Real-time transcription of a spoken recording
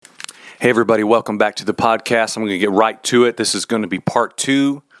Hey everybody, welcome back to the podcast. I'm going to get right to it. This is going to be part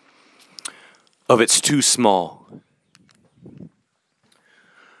 2 of It's Too Small.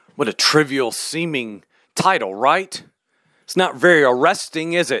 What a trivial seeming title, right? It's not very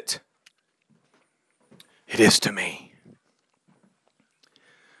arresting, is it? It is to me.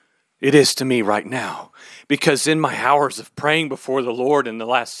 It is to me right now. Because in my hours of praying before the Lord in the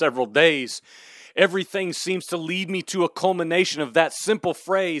last several days, everything seems to lead me to a culmination of that simple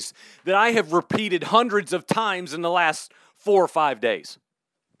phrase that I have repeated hundreds of times in the last 4 or 5 days.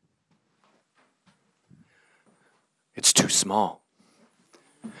 It's too small.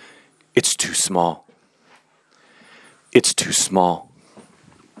 It's too small. It's too small.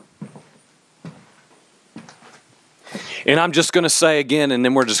 And I'm just going to say again, and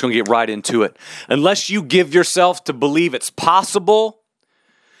then we're just going to get right into it. Unless you give yourself to believe it's possible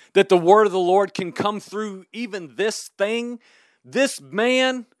that the word of the Lord can come through even this thing, this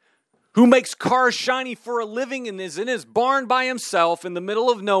man who makes cars shiny for a living and is in his barn by himself in the middle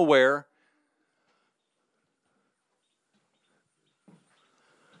of nowhere.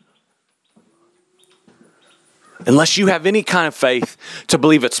 Unless you have any kind of faith to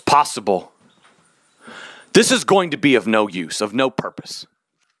believe it's possible, this is going to be of no use, of no purpose.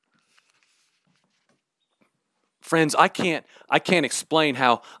 Friends, I can't explain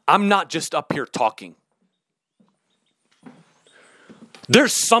how I'm not just up here talking.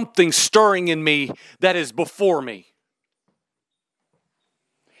 There's something stirring in me that is before me.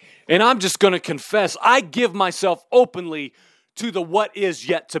 And I'm just going to confess, I give myself openly to the what is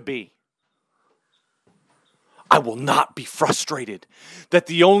yet to be. I will not be frustrated that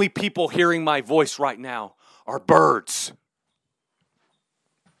the only people hearing my voice right now are birds.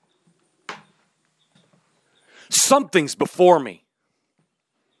 Something's before me.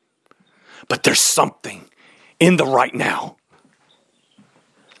 But there's something in the right now.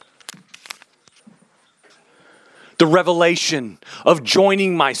 The revelation of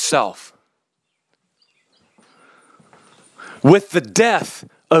joining myself with the death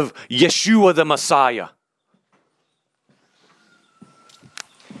of Yeshua the Messiah.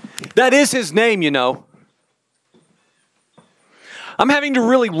 That is his name, you know. I'm having to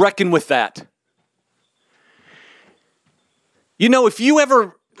really reckon with that. You know, if you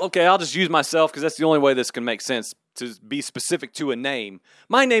ever, okay, I'll just use myself because that's the only way this can make sense to be specific to a name.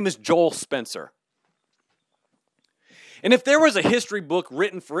 My name is Joel Spencer. And if there was a history book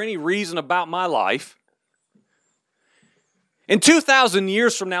written for any reason about my life, in 2,000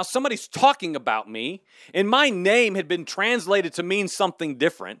 years from now, somebody's talking about me, and my name had been translated to mean something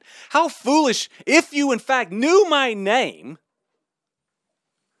different. How foolish, if you in fact knew my name,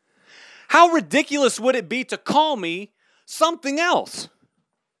 how ridiculous would it be to call me something else?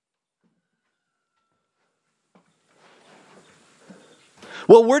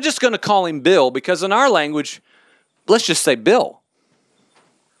 Well, we're just going to call him Bill because in our language, let's just say Bill.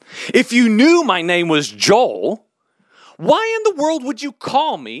 If you knew my name was Joel, why in the world would you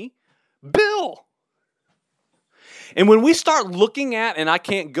call me Bill? And when we start looking at, and I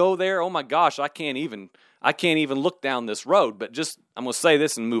can't go there, oh my gosh, I can't even look down this road, but just, I'm going to say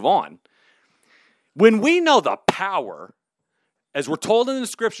this and move on. When we know the power, as we're told in the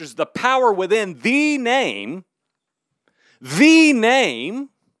scriptures, the power within the name,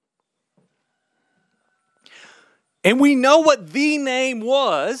 and we know what the name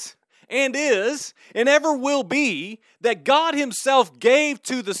was and is and ever will be that God himself gave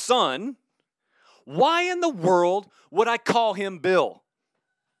to the Son, why in the world would I call him Bill?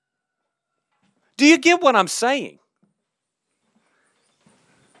 Do you get what I'm saying?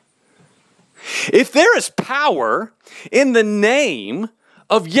 If there is power in the name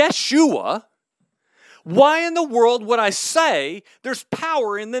of Yeshua, why in the world would I say there's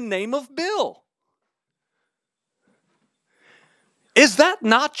power in the name of Bill? Is that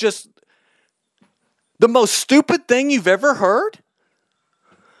not just the most stupid thing you've ever heard?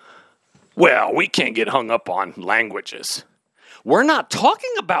 Well, we can't get hung up on languages. We're not talking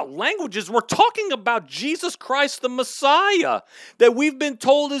about languages. We're talking about Jesus Christ, the Messiah, that we've been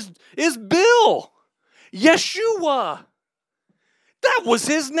told is Bill. Yeshua. That was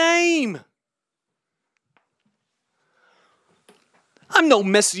his name. I'm no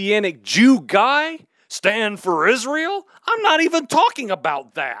Messianic Jew guy. Stand for Israel. I'm not even talking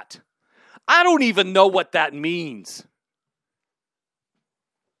about that. I don't even know what that means.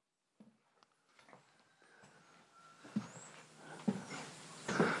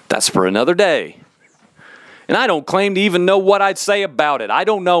 That's for another day. And I don't claim to even know what I'd say about it. I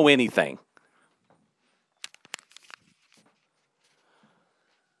don't know anything.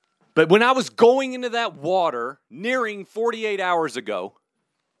 But when I was going into that water, nearing 48 hours ago,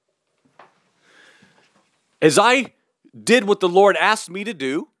 as I did what the Lord asked me to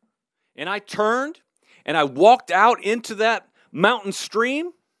do, and I turned and I walked out into that mountain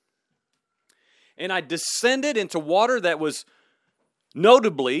stream, and I descended into water that was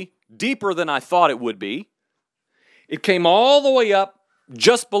notably deeper than I thought it would be. It came all the way up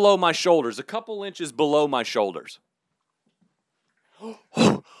just below my shoulders, a couple inches below my shoulders.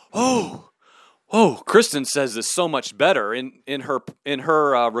 Kristen says this so much better in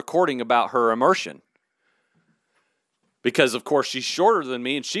her recording about her immersion. Because, of course, she's shorter than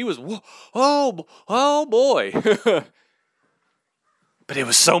me, and she was, oh boy. But it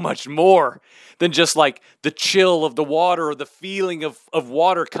was so much more than just like the chill of the water or the feeling of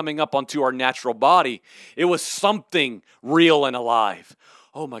water coming up onto our natural body. It was something real and alive.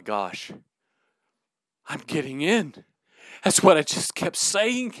 Oh my gosh. I'm getting in. That's what I just kept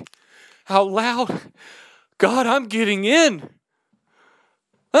saying out loud. God, I'm getting in.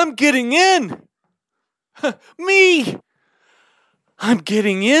 I'm getting in. Me. I'm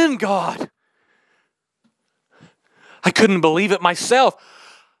getting in, God. I couldn't believe it myself.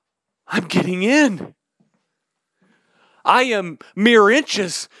 I'm getting in. I am mere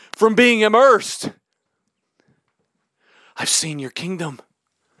inches from being immersed. I've seen your kingdom.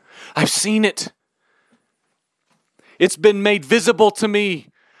 I've seen it. It's been made visible to me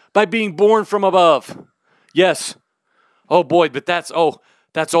by being born from above. Yes. Oh boy, but that's old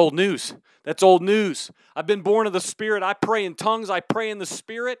news. That's old news. I've been born of the Spirit. I pray in tongues. I pray in the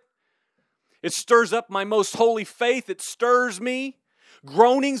Spirit. It stirs up my most holy faith. It stirs me.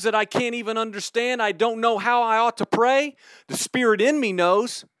 Groanings that I can't even understand. I don't know how I ought to pray. The Spirit in me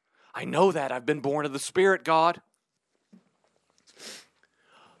knows. I know that. I've been born of the Spirit, God.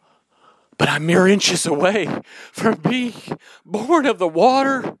 But I'm mere inches away from being born of the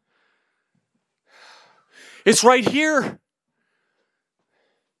water. It's right here.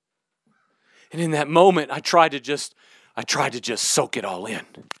 And in that moment, I tried to just soak it all in.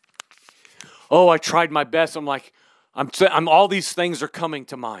 Oh, I tried my best. I'm like, I'm all these things are coming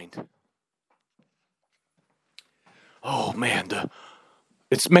to mind. Oh man,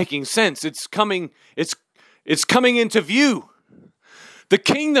 it's making sense. It's coming into view. The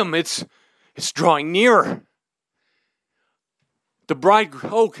kingdom, it's drawing nearer. The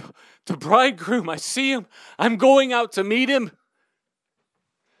bridegroom, I see him. I'm going out to meet him.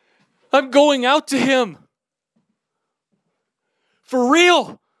 I'm going out to him. For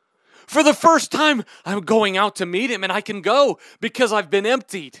real. For the first time, I'm going out to meet him, and I can go because I've been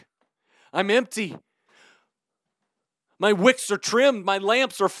emptied. I'm empty. My wicks are trimmed. My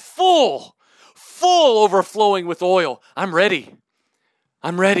lamps are full overflowing with oil. I'm ready.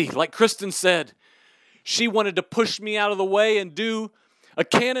 Like Kristen said, she wanted to push me out of the way and do a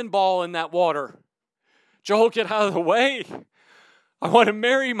cannonball in that water. Joel, get out of the way. I want to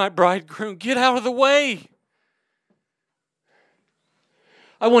marry my bridegroom. Get out of the way.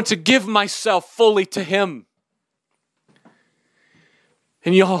 I want to give myself fully to him.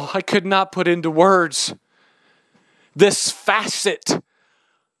 And y'all, I could not put into words this facet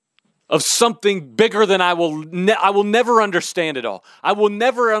of something bigger than I will never understand it all. I will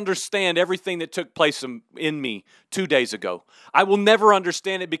never understand everything that took place in me 2 days ago. I will never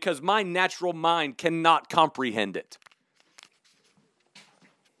understand it because my natural mind cannot comprehend it.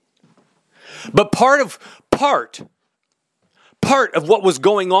 But part of what was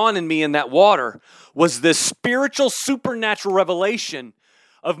going on in me in that water was this spiritual, supernatural revelation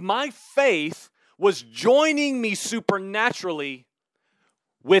of my faith was joining me supernaturally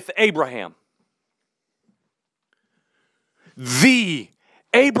with Abraham. The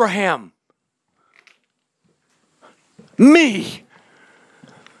Abraham. Me.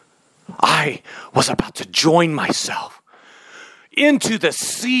 I was about to join myself into the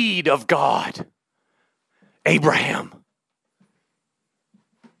seed of God. Abraham.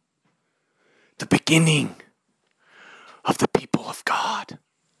 The beginning of the people of God.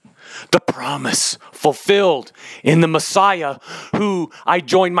 The promise fulfilled in the Messiah who I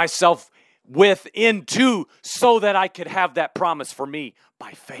joined myself with into so that I could have that promise for me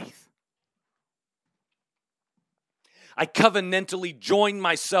by faith. I covenantally joined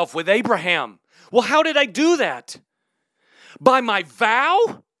myself with Abraham. Well, how did I do that? By my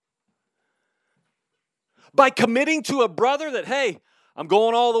vow? By committing to a brother that, hey, I'm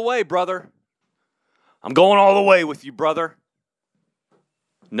going all the way, brother. I'm going all the way with you, brother.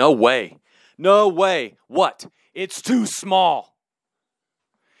 No way. No way. What? It's too small.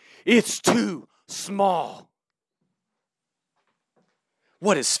 It's too small.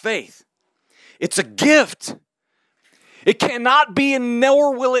 What is faith? It's a gift. It cannot be and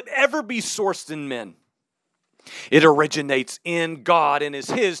nor will it ever be sourced in men. It originates in God and is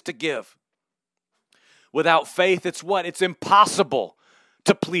His to give. Without faith, it's what? It's impossible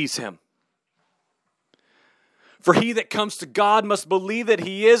to please him. For he that comes to God must believe that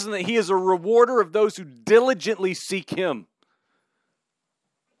he is, and that he is a rewarder of those who diligently seek him.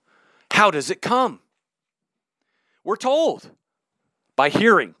 How does it come? We're told by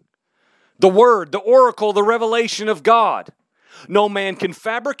hearing the word, the oracle, the revelation of God. No man can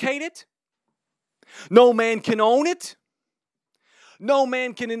fabricate it. No man can own it. No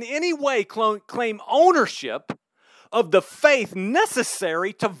man can in any way claim ownership of the faith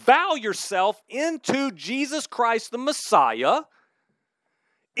necessary to vow yourself into Jesus Christ the Messiah,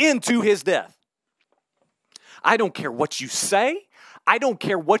 into his death. I don't care what you say. I don't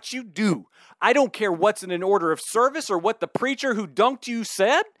care what you do. I don't care what's in an order of service or what the preacher who dunked you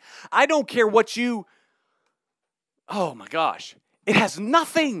said. I don't care what you... Oh my gosh. It has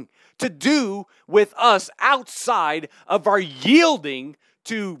nothing to do with us outside of our yielding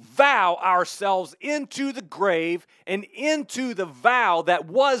to vow ourselves into the grave and into the vow that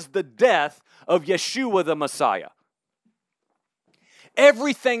was the death of Yeshua the Messiah.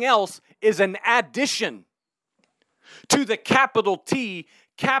 Everything else is an addition to the capital T,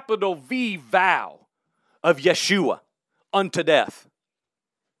 capital V vow of Yeshua unto death.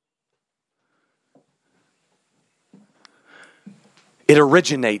 It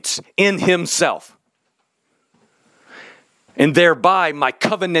originates in himself. And thereby my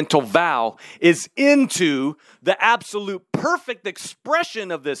covenantal vow is into the absolute perfect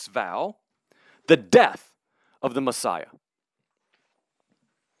expression of this vow, the death of the Messiah.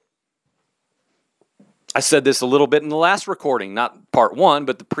 I said this a little bit in the last recording, not part one,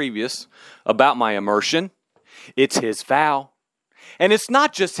 but the previous, about my immersion. It's his vow. And it's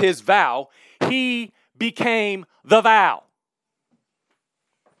not just his vow. He became the vow.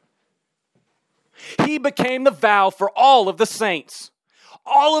 He became the vow for all of the saints.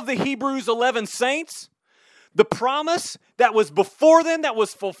 All of the Hebrews 11 saints, the promise that was before them, that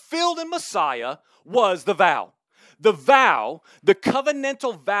was fulfilled in Messiah, was the vow. The vow, the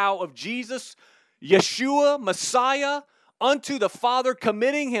covenantal vow of Jesus, Yeshua, Messiah, unto the Father,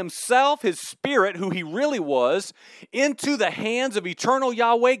 committing himself, his Spirit, who he really was, into the hands of eternal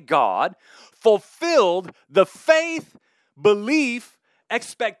Yahweh God, fulfilled the faith, belief,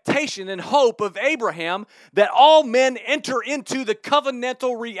 expectation, and hope of Abraham that all men enter into the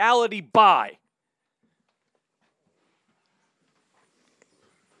covenantal reality by.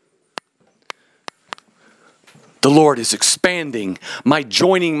 The Lord is expanding my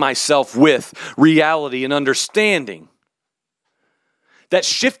joining myself with reality and understanding that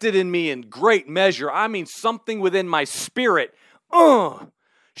shifted in me in great measure. I mean, something within my spirit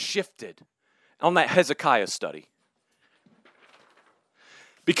shifted on that Hezekiah study.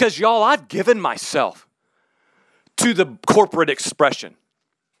 Because, y'all, I've given myself to the corporate expression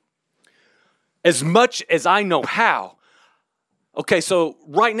as much as I know how. Okay, so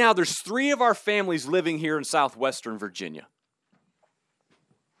right now there's 3 of our families living here in southwestern Virginia.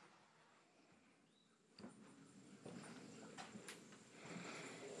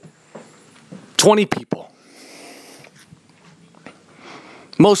 $20 people.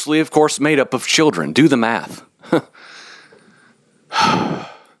 Mostly, of course, made up of children. Do the math.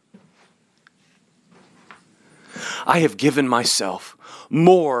 I have given myself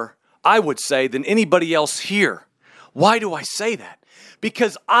more, I would say, than anybody else here. Why do I say that?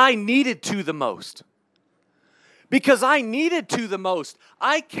 Because I needed to the most. Because I needed to the most.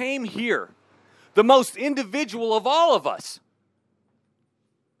 I came here, the most individual of all of us.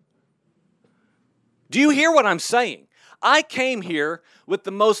 Do you hear what I'm saying? I came here with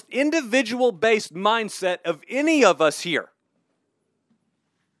the most individual-based mindset of any of us here.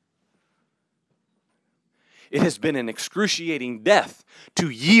 It has been an excruciating death to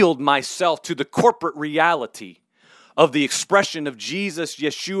yield myself to the corporate reality of the expression of Jesus,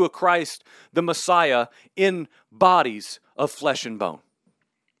 Yeshua Christ, the Messiah, in bodies of flesh and bone.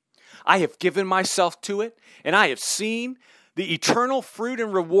 I have given myself to it, and I have seen the eternal fruit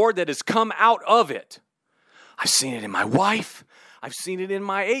and reward that has come out of it. I've seen it in my wife. I've seen it in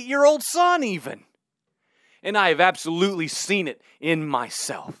my 8-year-old son even. And I have absolutely seen it in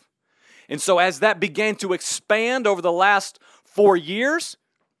myself. And so as that began to expand over the last 4 years,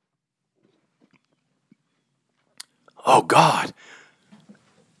 oh God,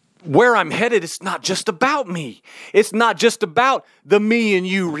 where I'm headed, it's not just about me. It's not just about the me and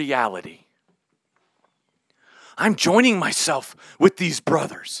you reality. I'm joining myself with these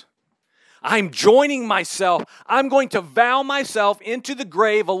brothers. I'm joining myself. I'm going to vow myself into the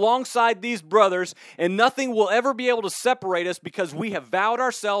grave alongside these brothers, and nothing will ever be able to separate us because we have vowed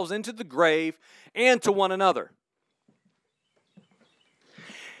ourselves into the grave and to one another.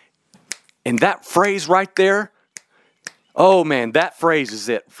 And that phrase right there, oh man, that phrase is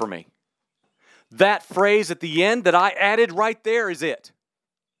it for me. That phrase at the end that I added right there is it.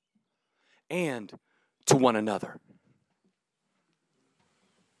 And to one another.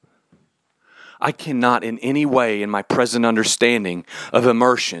 I cannot in any way in my present understanding of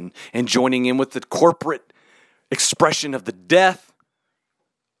immersion and joining in with the corporate expression of the death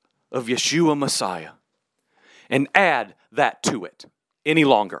of Yeshua Messiah and add that to it any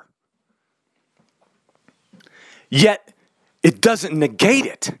longer. Yet, it doesn't negate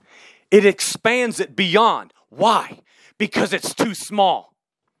it. It expands it beyond. Why? Because it's too small.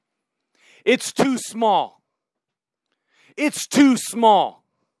 It's too small. It's too small.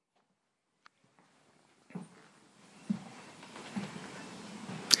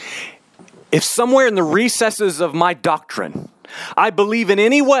 If somewhere in the recesses of my doctrine, I believe in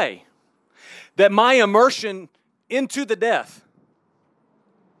any way that my immersion into the death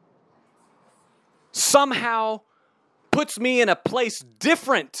somehow puts me in a place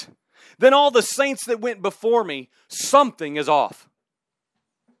different than all the saints that went before me, something is off.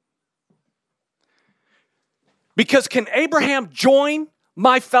 Because can Abraham join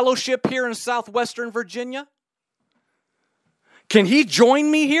my fellowship here in southwestern Virginia? Can he join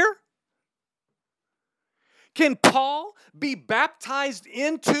me here? Can Paul be baptized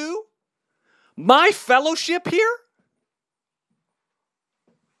into my fellowship here?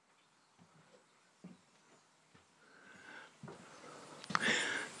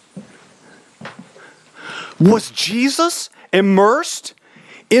 Was Jesus immersed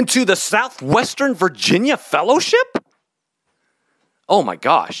into the Southwestern Virginia Fellowship? Oh my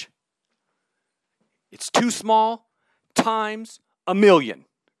gosh. It's too small times a million.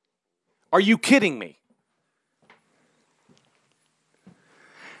 Are you kidding me?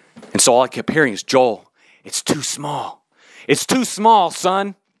 And so all I kept hearing is, Joel, it's too small. It's too small,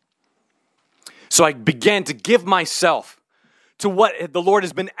 son. So I began to give myself to what the Lord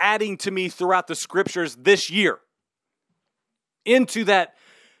has been adding to me throughout the scriptures this year. Into that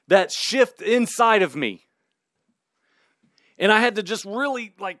shift inside of me. And I had to just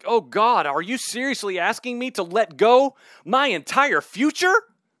really oh God, are you seriously asking me to let go my entire future?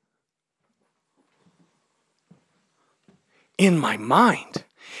 In my mind,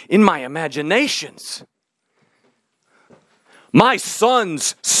 in my imaginations. My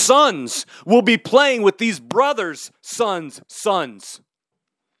son's sons will be playing with these brothers' sons' sons.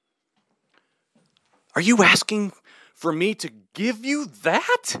 Are you asking for me to give you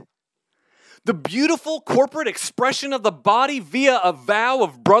that? The beautiful corporate expression of the body via a vow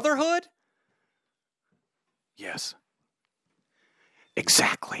of brotherhood? Yes.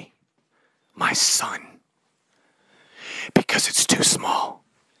 Exactly. My son. Because it's too small.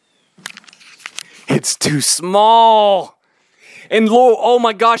 It's too small. And Lord, oh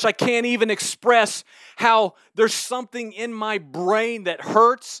my gosh, I can't even express how there's something in my brain that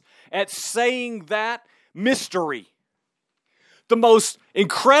hurts at saying that mystery. The most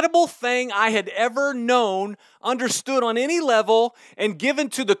incredible thing I had ever known, understood on any level, and given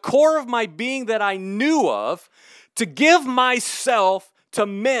to the core of my being that I knew of, to give myself to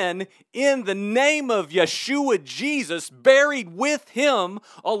men in the name of Yeshua Jesus, buried with him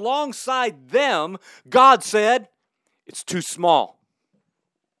alongside them, God said, it's too small.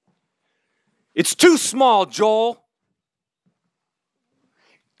 It's too small, Joel.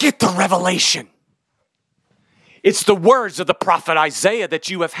 Get the revelation. It's the words of the prophet Isaiah that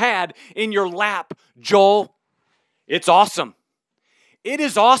you have had in your lap, Joel. It's awesome. It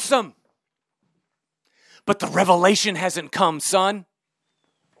is awesome. But the revelation hasn't come, son.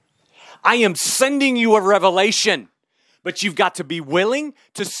 I am sending you a revelation, but you've got to be willing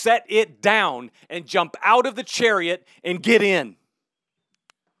to set it down and jump out of the chariot and get in.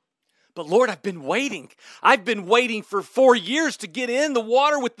 But Lord, I've been waiting. I've been waiting for 4 years to get in the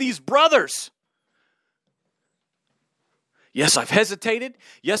water with these brothers. Yes, I've hesitated.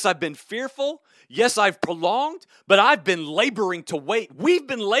 Yes, I've been fearful. Yes, I've prolonged, but I've been laboring to wait. We've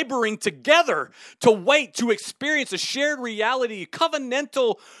been laboring together to wait, to experience a shared reality,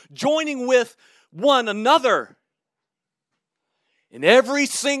 covenantal joining with one another. And every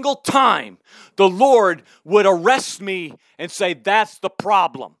single time, the Lord would arrest me and say, that's the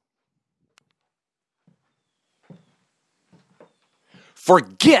problem.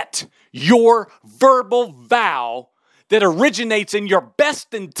 Forget your verbal vow that originates in your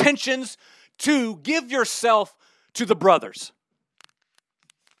best intentions to give yourself to the brothers.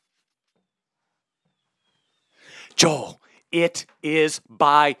 Joel, it is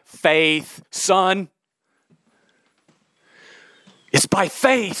by faith, son. It's by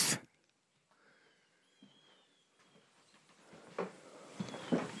faith.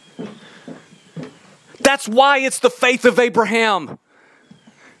 That's why it's the faith of Abraham.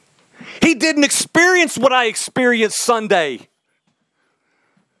 He didn't experience what I experienced Sunday.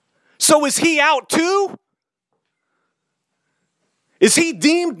 So is he out too? Is he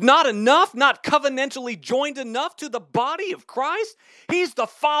deemed not enough, not covenantally joined enough to the body of Christ? He's the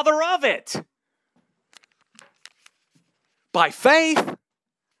father of it. By faith.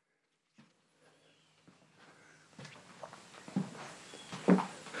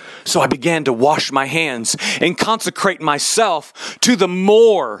 So I began to wash my hands and consecrate myself to the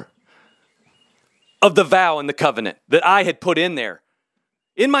more of the vow and the covenant that I had put in there.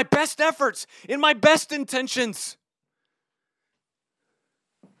 In my best efforts, in my best intentions.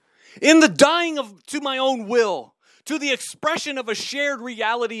 In the dying to my own will, to the expression of a shared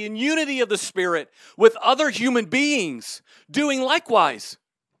reality and unity of the Spirit with other human beings doing likewise.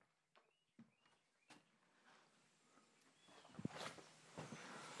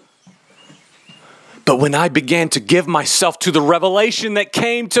 But when I began to give myself to the revelation that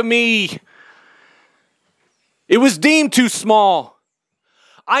came to me, it was deemed too small.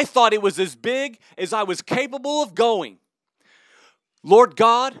 I thought it was as big as I was capable of going. Lord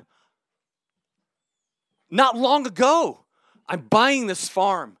God, not long ago, I'm buying this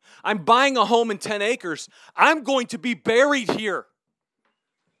farm. I'm buying a home in 10 acres. I'm going to be buried here.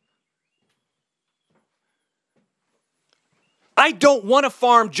 I don't want a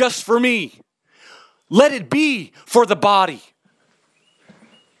farm just for me. Let it be for the body.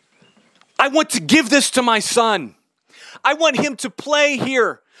 I want to give this to my son. I want him to play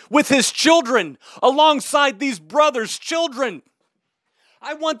here with his children alongside these brothers' children.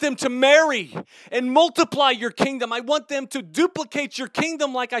 I want them to marry and multiply your kingdom. I want them to duplicate your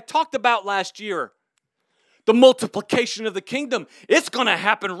kingdom like I talked about last year. The multiplication of the kingdom, it's going to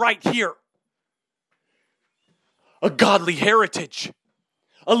happen right here. A godly heritage,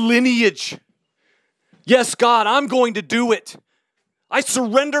 a lineage. Yes, God, I'm going to do it. I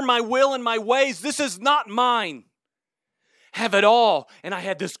surrender my will and my ways. This is not mine. Have it all. And I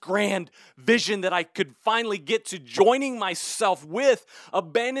had this grand vision that I could finally get to joining myself with,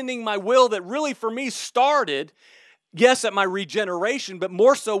 abandoning my will that really for me started, yes, at my regeneration, but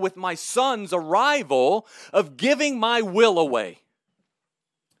more so with my son's arrival of giving my will away.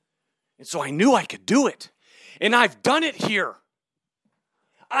 And so I knew I could do it. And I've done it here.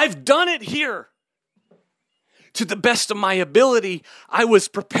 I've done it here. To the best of my ability, I was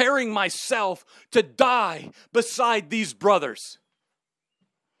preparing myself to die beside these brothers.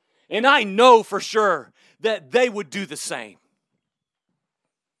 And I know for sure that they would do the same.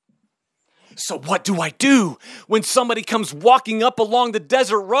 So what do I do when somebody comes walking up along the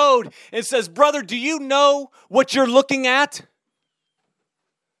desert road and says, "Brother, do you know what you're looking at?"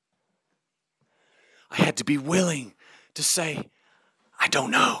 I had to be willing to say, "I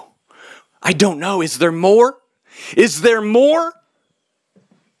don't know. I don't know. Is there more? Is there more?"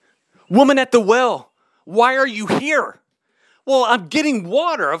 Woman at the well, why are you here? Well, I'm getting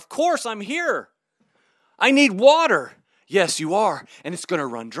water. Of course I'm here. I need water. Yes, you are. And it's going to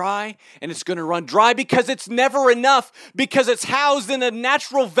run dry. And it's going to run dry because it's never enough. Because it's housed in a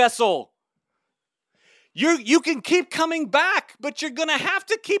natural vessel. You can keep coming back. But you're going to have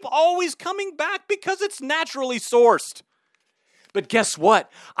to keep always coming back because it's naturally sourced. But guess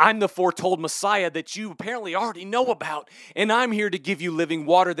what? I'm the foretold Messiah that you apparently already know about. And I'm here to give you living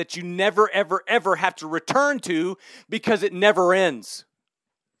water that you never, ever, ever have to return to because it never ends.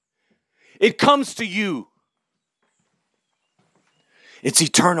 It comes to you. It's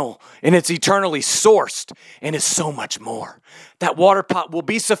eternal and it's eternally sourced and it's so much more. That water pot will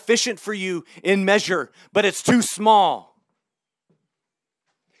be sufficient for you in measure, but it's too small.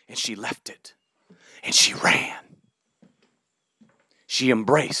 And she left it and she ran. She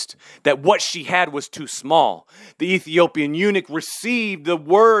embraced that what she had was too small. The Ethiopian eunuch received the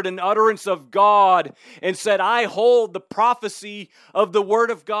word and utterance of God and said, "I hold the prophecy of the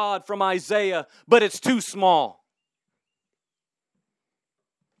word of God from Isaiah, but it's too small."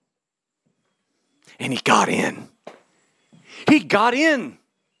 And he got in. He got in.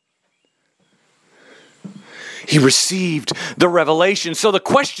 He received the revelation. So the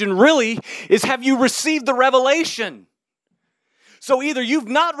question really is, have you received the revelation? So either you've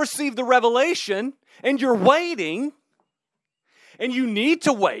not received the revelation and you're waiting and you need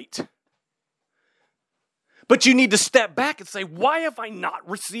to wait, but you need to step back and say, why have I not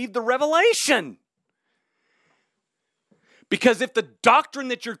received the revelation? Because if the doctrine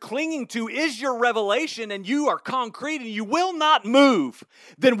that you're clinging to is your revelation and you are concrete and you will not move,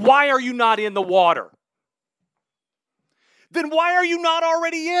 then why are you not in the water? Then why are you not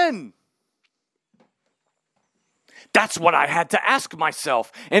already in? That's what I had to ask myself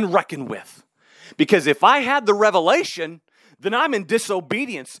and reckon with. Because if I had the revelation, then I'm in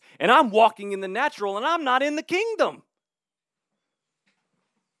disobedience and I'm walking in the natural and I'm not in the kingdom.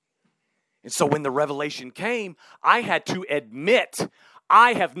 And so when the revelation came, I had to admit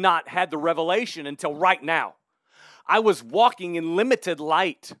I have not had the revelation until right now. I was walking in limited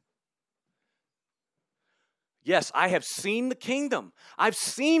light. Yes, I have seen the kingdom. I've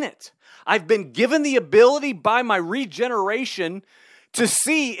seen it. I've been given the ability by my regeneration to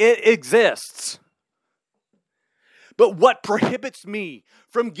see it exists. But what prohibits me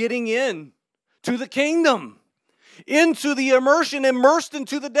from getting in to the kingdom, into the immersed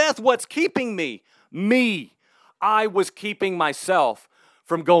into the death? What's keeping me? Me. I was keeping myself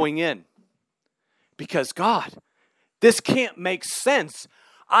from going in. Because God, this can't make sense.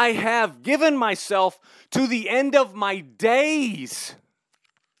 I have given myself to the end of my days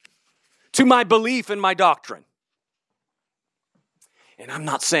to my belief in my doctrine. And I'm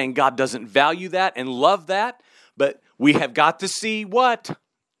not saying God doesn't value that and love that, but we have got to see what?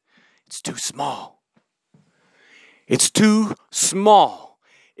 It's too small. It's too small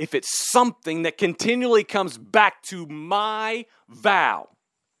if it's something that continually comes back to my vow,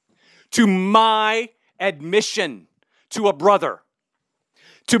 to my admission to a brother,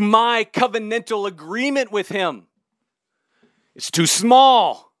 to my covenantal agreement with him. It's too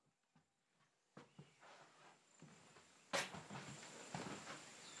small.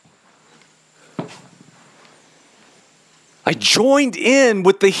 I joined in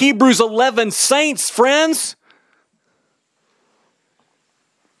with the Hebrews 11 saints, friends.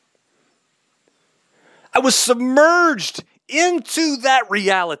 I was submerged into that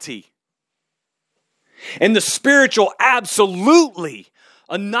reality. And the spiritual absolutely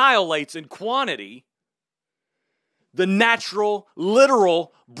annihilates in quantity the natural,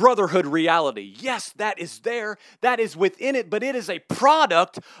 literal brotherhood reality. Yes, that is there. That is within it, but it is a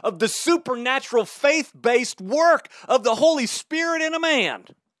product of the supernatural faith-based work of the Holy Spirit in a man.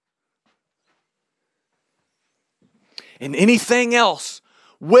 And anything else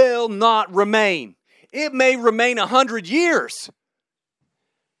will not remain. It may remain 100 years.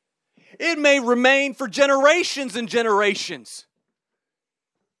 It may remain for generations and generations.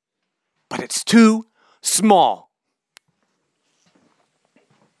 But it's too small.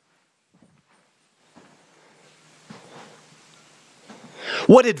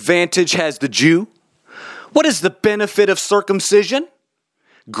 What advantage has the Jew? What is the benefit of circumcision?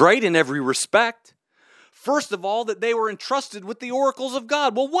 Great in every respect. First of all, that they were entrusted with the oracles of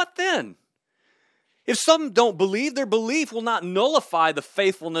God. Well, what then? If some don't believe, their belief will not nullify the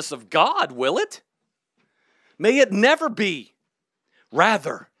faithfulness of God, will it? May it never be.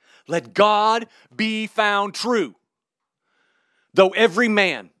 Rather, let God be found true, though every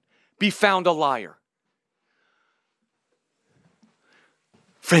man be found a liar.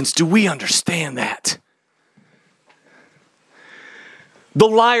 Friends, do we understand that? The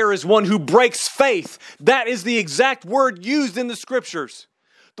liar is one who breaks faith. That is the exact word used in the scriptures.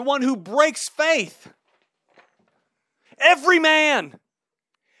 The one who breaks faith. Every man.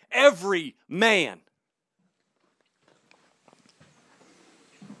 Every man.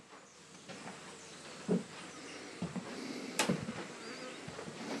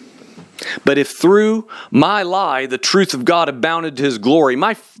 But if through my lie the truth of God abounded to his glory,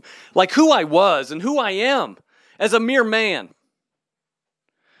 like who I was and who I am as a mere man,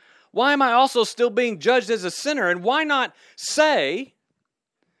 why am I also still being judged as a sinner? And why not say,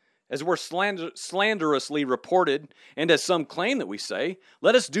 as we're slanderously reported, and as some claim that we say,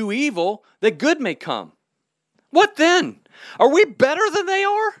 let us do evil that good may come? What then? Are we better than they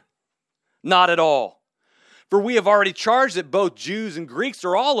are? Not at all. For we have already charged that both Jews and Greeks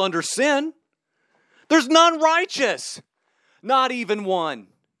are all under sin. There's none righteous, not even one.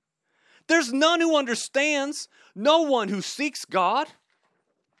 There's none who understands, no one who seeks God.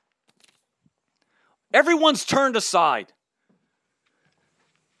 Everyone's turned aside.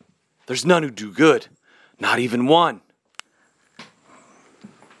 There's none who do good, not even one.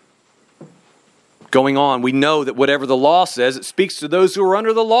 Going on, we know that whatever the law says, it speaks to those who are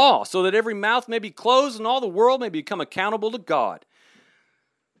under the law, so that every mouth may be closed and all the world may become accountable to God.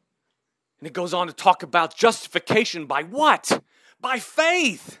 And it goes on to talk about justification by what? By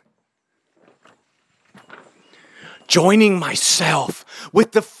faith. Joining myself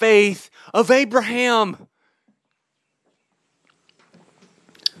with the faith of Abraham.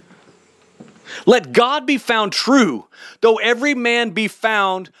 Let God be found true, though every man be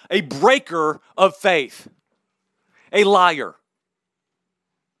found a breaker of faith, a liar.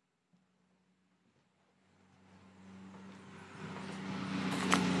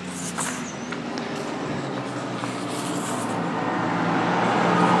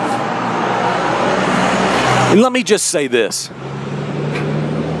 And let me just say this.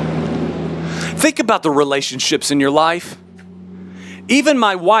 Think about the relationships in your life. Even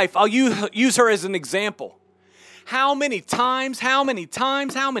my wife, I'll use her as an example. How many times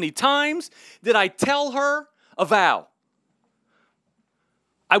did I tell her a vow?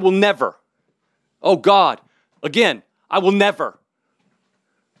 I will never. Oh God, again, I will never.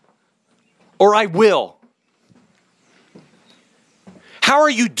 Or I will. How are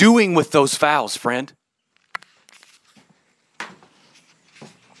you doing with those vows, friend?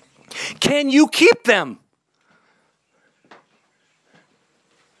 Can you keep them?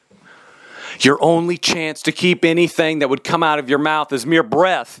 Your only chance to keep anything that would come out of your mouth as mere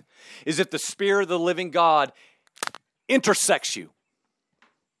breath is if the Spirit of the living God intersects you,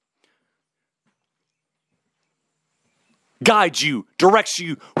 guides you, directs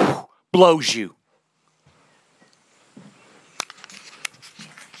you, blows you.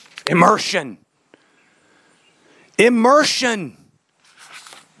 Immersion.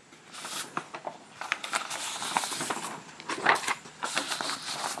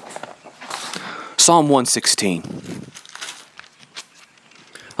 Psalm 116.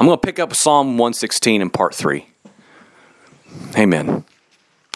 I'm going to pick up Psalm 116 in part 3. Amen.